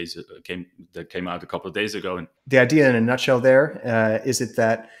that came out a couple of days ago. And the idea in a nutshell there is it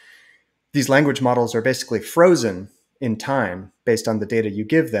that these language models are basically frozen in time based on the data you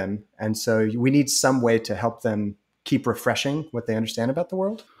give them. And so we need some way to help them keep refreshing what they understand about the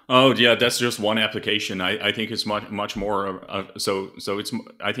world. Oh yeah, that's just one application. I think it's much more.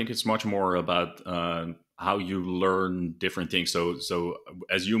 I think it's much more about how you learn different things. So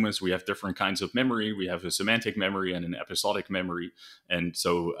as humans, we have different kinds of memory. We have a semantic memory and an episodic memory, and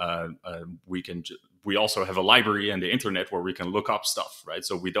so we also have a library and the internet where we can look up stuff, right?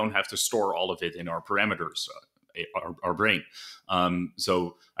 So we don't have to store all of it in our parameters. Our brain.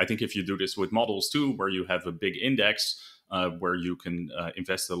 So I think if you do this with models too, where you have a big index, where you can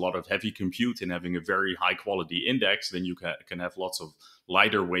invest a lot of heavy compute in having a very high quality index, then you can have lots of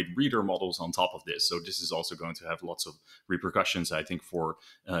lighter weight reader models on top of this. So this is also going to have lots of repercussions, I think, for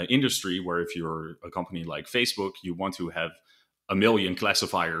industry, where if you're a company like Facebook, you want to have a million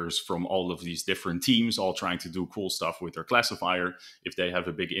classifiers from all of these different teams all trying to do cool stuff with their classifier. If they have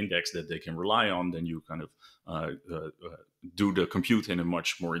a big index that they can rely on, then you kind of do the compute in a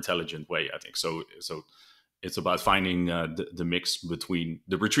much more intelligent way, I think. So it's about finding the mix between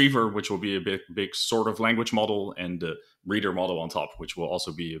the retriever, which will be a big sort of language model, and the reader model on top, which will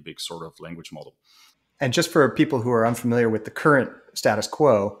also be a big sort of language model. And just for people who are unfamiliar with the current status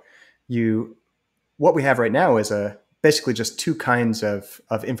quo, what we have right now is basically just two kinds of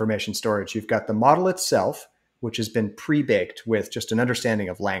information storage. You've got the model itself, which has been pre-baked with just an understanding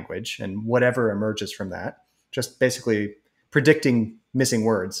of language and whatever emerges from that, just basically predicting missing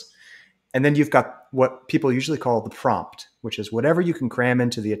words. And then you've got what people usually call the prompt, which is whatever you can cram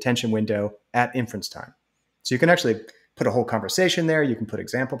into the attention window at inference time. So you can actually put a whole conversation there. You can put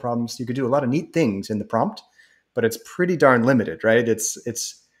example problems. You could do a lot of neat things in the prompt, but it's pretty darn limited, right?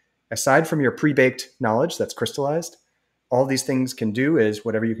 It's aside from your pre-baked knowledge that's crystallized, all these things can do is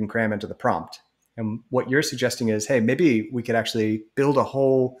whatever you can cram into the prompt. And what you're suggesting is, hey, maybe we could actually build a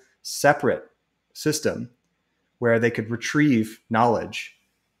whole separate system where they could retrieve knowledge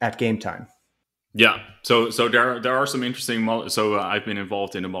at game time. Yeah. So there are some interesting models. So I've been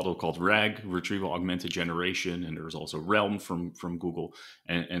involved in a model called RAG, Retrieval Augmented Generation, and there's also Realm from Google.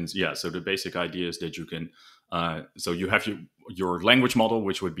 And yeah, so the basic idea is that you can, so you have your language model,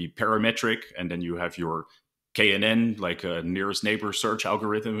 which would be parametric, and then you have your KNN, like a nearest neighbor search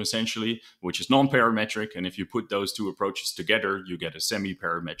algorithm, essentially, which is non-parametric. And if you put those two approaches together, you get a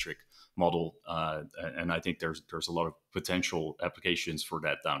semi-parametric model. And I think there's a lot of potential applications for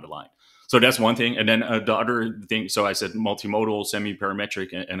that down the line. So that's one thing. And then the other thing, so I said multimodal,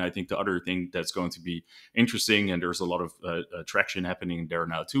 semi-parametric, and I think the other thing that's going to be interesting, and there's a lot of traction happening there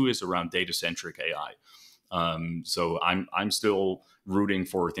now too, is around data-centric AI. So I'm still rooting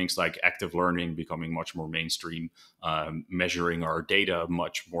for things like active learning becoming much more mainstream, measuring our data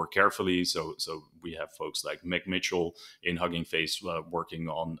much more carefully. So we have folks like Meg Mitchell in Hugging Face working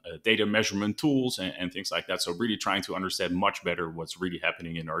on data measurement tools and things like that. So really trying to understand much better what's really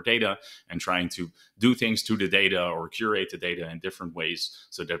happening in our data and trying to do things to the data or curate the data in different ways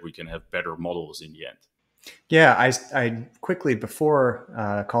so that we can have better models in the end. Yeah, I quickly,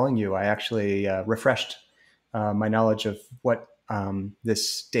 before calling you, I actually refreshed my knowledge of what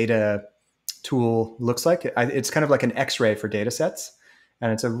this data tool looks like. It's kind of like an X-ray for data sets.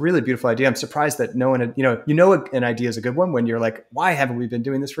 And it's a really beautiful idea. I'm surprised that no one had, an idea is a good one when you're like, why haven't we been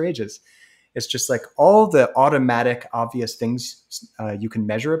doing this for ages? It's just like all the automatic, obvious things you can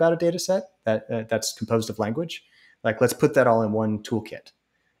measure about a data set that's composed of language. Like, let's put that all in one toolkit.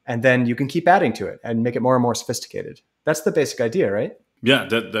 And then you can keep adding to it and make it more and more sophisticated. That's the basic idea, right? Yeah,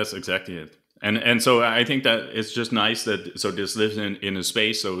 that's exactly it. And so I think that it's just nice that, so this lives in a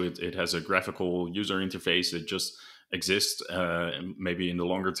space, so it has a graphical user interface that just exists. Maybe in the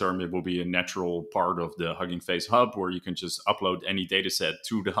longer term, it will be a natural part of the Hugging Face hub where you can just upload any data set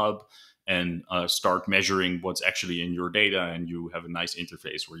to the hub and start measuring what's actually in your data, and you have a nice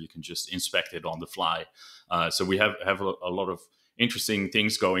interface where you can just inspect it on the fly. So we have a lot of interesting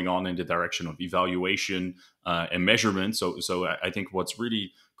things going on in the direction of evaluation and measurement. So I think what's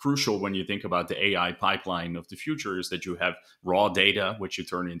really crucial when you think about the AI pipeline of the future is that you have raw data, which you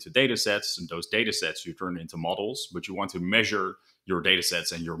turn into data sets, and those data sets you turn into models, but you want to measure your data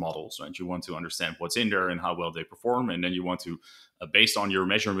sets and your models, right? You want to understand what's in there and how well they perform, and then you want to, based on your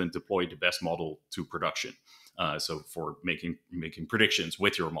measurement, deploy the best model to production. So for making predictions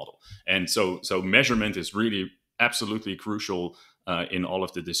with your model. And so measurement is really absolutely crucial in all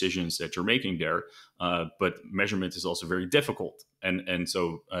of the decisions that you're making there. But measurement is also very difficult. And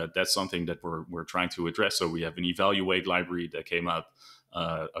so that's something that we're trying to address. So we have an evaluate library that came out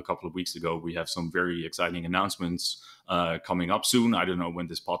a couple of weeks ago. We have some very exciting announcements coming up soon. I don't know when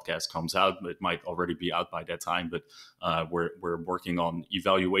this podcast comes out, but it might already be out by that time. But we're working on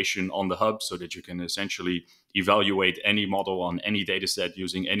evaluation on the hub so that you can essentially evaluate any model on any data set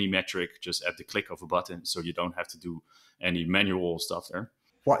using any metric just at the click of a button. So you don't have to do any manual stuff there.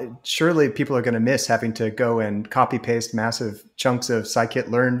 surely people are going to miss having to go and copy paste massive chunks of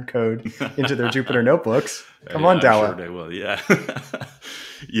scikit-learn code into their Jupyter notebooks. Come on, I'm Douwe. sure they will. Yeah.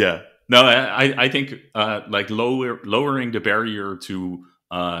 Yeah. No, I think like lowering the barrier to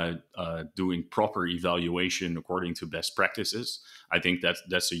doing proper evaluation according to best practices. I think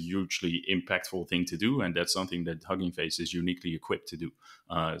that's a hugely impactful thing to do, and that's something that Hugging Face is uniquely equipped to do.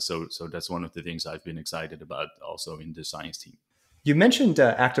 So that's one of the things I've been excited about also in the science team. You mentioned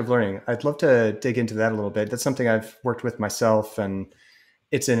active learning. I'd love to dig into that a little bit. That's something I've worked with myself, and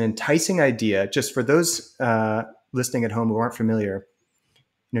it's an enticing idea. Just for those listening at home who aren't familiar,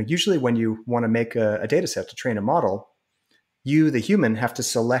 usually when you want to make a data set to train a model, you, the human, have to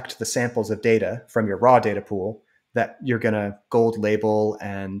select the samples of data from your raw data pool that you're going to gold label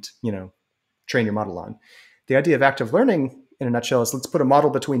and, train your model on. The idea of active learning, in a nutshell, is let's put a model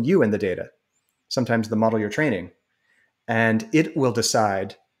between you and the data, sometimes the model you're training, and it will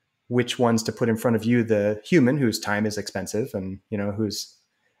decide which ones to put in front of you, the human, whose time is expensive and, whose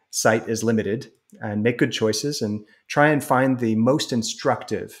sight is limited, and make good choices and try and find the most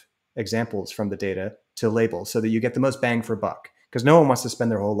instructive examples from the data to label so that you get the most bang for buck, because no one wants to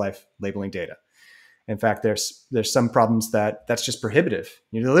spend their whole life labeling data. In fact, there's some problems that's just prohibitive.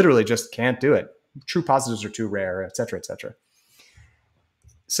 You literally just can't do it. True positives are too rare, et cetera, et cetera.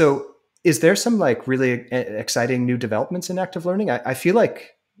 So is there some like really exciting new developments in active learning? I feel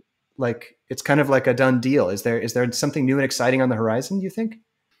like it's kind of like a done deal. Is there something new and exciting on the horizon, you think?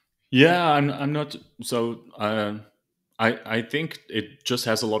 Yeah, I'm not so. I think it just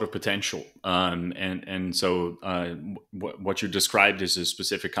has a lot of potential, and so what you described is a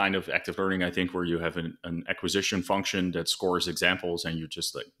specific kind of active learning. I think where you have an acquisition function that scores examples, and you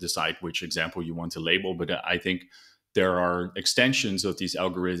just like decide which example you want to label. But I think there are extensions of these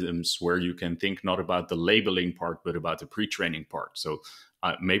algorithms where you can think not about the labeling part, but about the pre-training part. So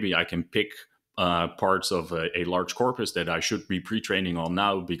maybe I can pick parts of a large corpus that I should be pre-training on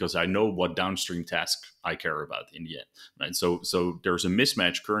now because I know what downstream task I care about in the end. Right? So there's a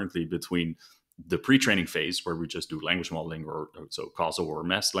mismatch currently between the pre-training phase where we just do language modeling or so causal or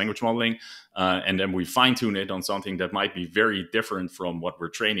mass language modeling, and then we fine-tune it on something that might be very different from what we're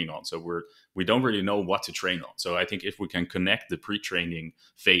training on. So we don't really know what to train on. So I think if we can connect the pre-training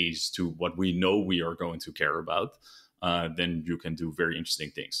phase to what we know we are going to care about, then you can do very interesting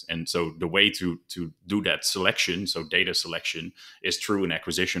things. And so the way to do that selection, so data selection, is through an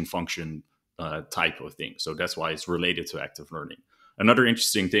acquisition function type of thing. So that's why it's related to active learning. Another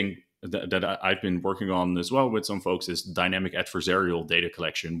interesting thing that I've been working on as well with some folks is dynamic adversarial data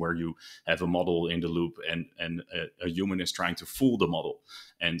collection, where you have a model in the loop and a human is trying to fool the model.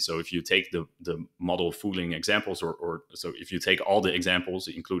 And so if you take the model fooling examples, or so if you take all the examples,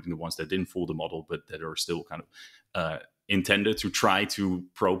 including the ones that didn't fool the model, but that are still kind of intended to try to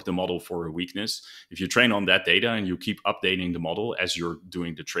probe the model for a weakness, if you train on that data and you keep updating the model as you're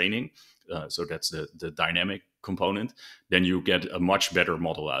doing the training, so that's the dynamic component, then you get a much better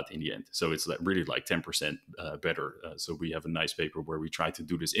model out in the end. So it's really like 10% better. So we have a nice paper where we try to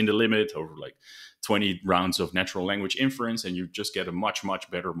do this in the limit over like 20 rounds of natural language inference, and you just get a much,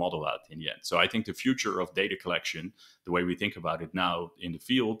 much better model out in the end. So I think the future of data collection, the way we think about it now in the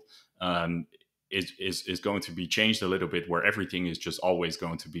field, is going to be changed a little bit, where everything is just always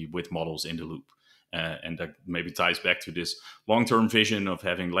going to be with models in the loop. And that maybe ties back to this long-term vision of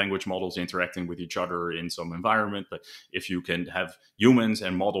having language models interacting with each other in some environment. But if you can have humans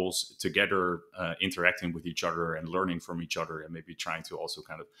and models together interacting with each other and learning from each other, and maybe trying to also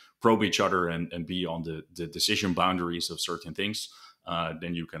kind of probe each other and be on the decision boundaries of certain things,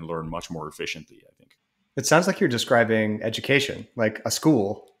 then you can learn much more efficiently, I think. It sounds like you're describing education, like a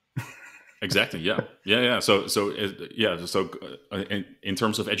school. Exactly. Yeah. So in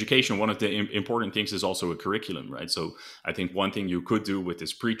terms of education, one of the important things is also a curriculum, right? So I think one thing you could do with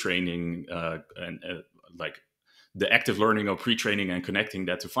this pre-training and like the active learning of pre-training and connecting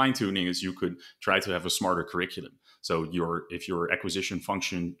that to fine-tuning is you could try to have a smarter curriculum. So if your acquisition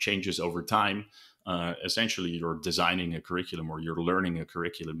function changes over time, essentially you're designing a curriculum, or you're learning a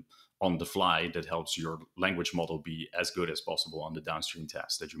curriculum on the fly that helps your language model be as good as possible on the downstream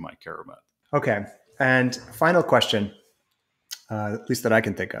tasks that you might care about. Okay. And final question, at least that I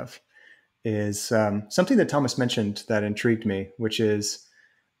can think of, is something that Thomas mentioned that intrigued me, which is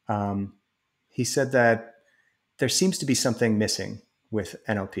he said that there seems to be something missing with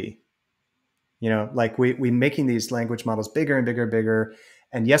NLP. Like we making these language models bigger and bigger and bigger.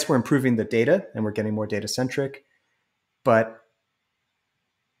 And yes, we're improving the data and we're getting more data centric, but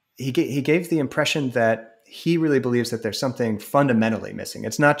he gave the impression that he really believes that there's something fundamentally missing.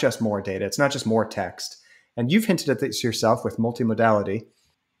 It's not just more data. It's not just more text. And you've hinted at this yourself with multimodality.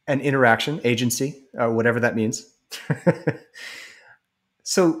 and interaction, agency, whatever that means.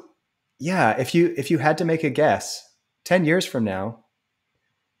 So yeah, if you had to make a guess, 10 years from now,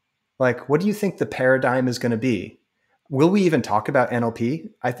 like, what do you think the paradigm is going to be? Will we even talk about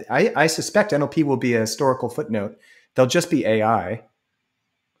NLP? I suspect NLP will be a historical footnote. They'll just be AI,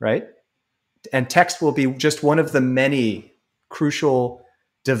 right? And text will be just one of the many crucial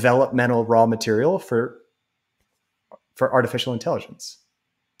developmental raw material for artificial intelligence.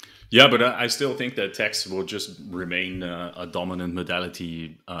 Yeah, but I still think that text will just remain a dominant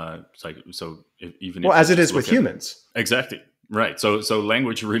modality. Even well, as it is with humans. Exactly. Right. So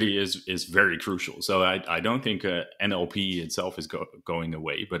language really is very crucial. So I don't think NLP itself is going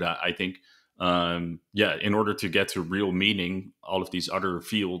away, but I think, in order to get to real meaning, all of these other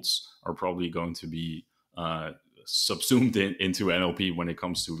fields are probably going to be subsumed into NLP when it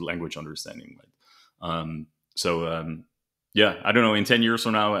comes to language understanding. Right? I don't know. In 10 years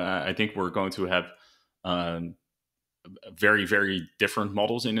from now, I think we're going to have very, very different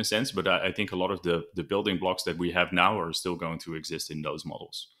models in a sense, but I think a lot of the building blocks that we have now are still going to exist in those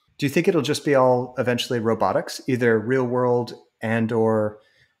models. Do you think it'll just be all eventually robotics, either real world and or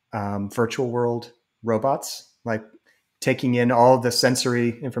virtual world robots, like taking in all the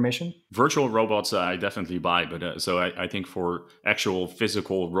sensory information? Virtual robots, I definitely buy, but I think for actual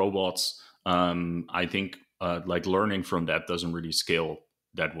physical robots, I think like learning from that doesn't really scale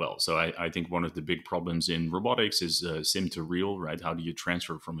that well. So I think one of the big problems in robotics is sim to real, right? How do you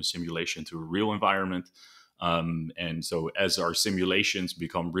transfer from a simulation to a real environment? And so as our simulations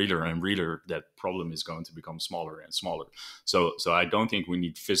become realer and realer, that problem is going to become smaller and smaller. So I don't think we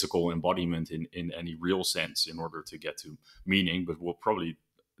need physical embodiment in any real sense in order to get to meaning, but we'll probably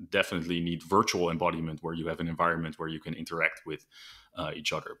definitely need virtual embodiment where you have an environment where you can interact with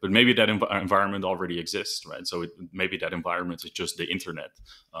each other. But maybe that environment already exists, right? So maybe that environment is just the internet,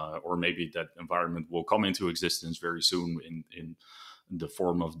 or maybe that environment will come into existence very soon in the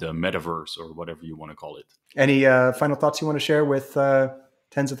form of the metaverse or whatever you want to call it. Any final thoughts you want to share with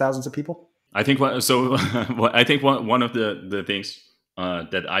tens of thousands of people? I think I think one of the things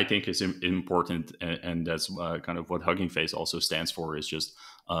that I think is important, and that's kind of what Hugging Face also stands for, is just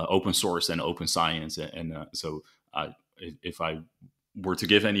open source and open science. So if I were to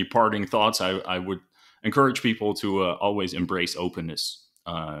give any parting thoughts, I would encourage people to always embrace openness,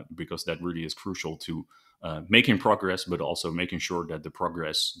 because that really is crucial to making progress, but also making sure that the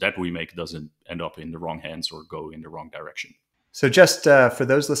progress that we make doesn't end up in the wrong hands or go in the wrong direction. So just for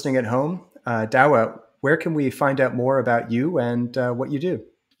those listening at home, Douwe, where can we find out more about you and what you do?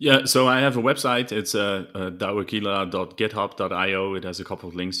 Yeah, so I have a website. It's douwekiela.github.io. It has a couple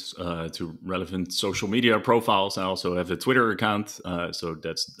of links to relevant social media profiles. I also have a Twitter account. So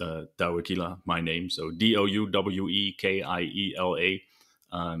that's Douwe Kiela, my name. So DOUWEKIELA.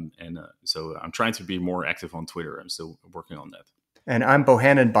 So I'm trying to be more active on Twitter. I'm still working on that. And I'm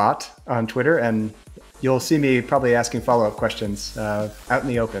Bohannon Bot on Twitter. And you'll see me probably asking follow-up questions out in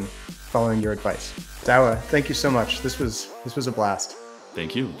the open, following your advice. Douwe, thank you so much. This was a blast.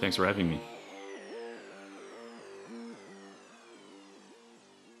 Thank you. Thanks for having me.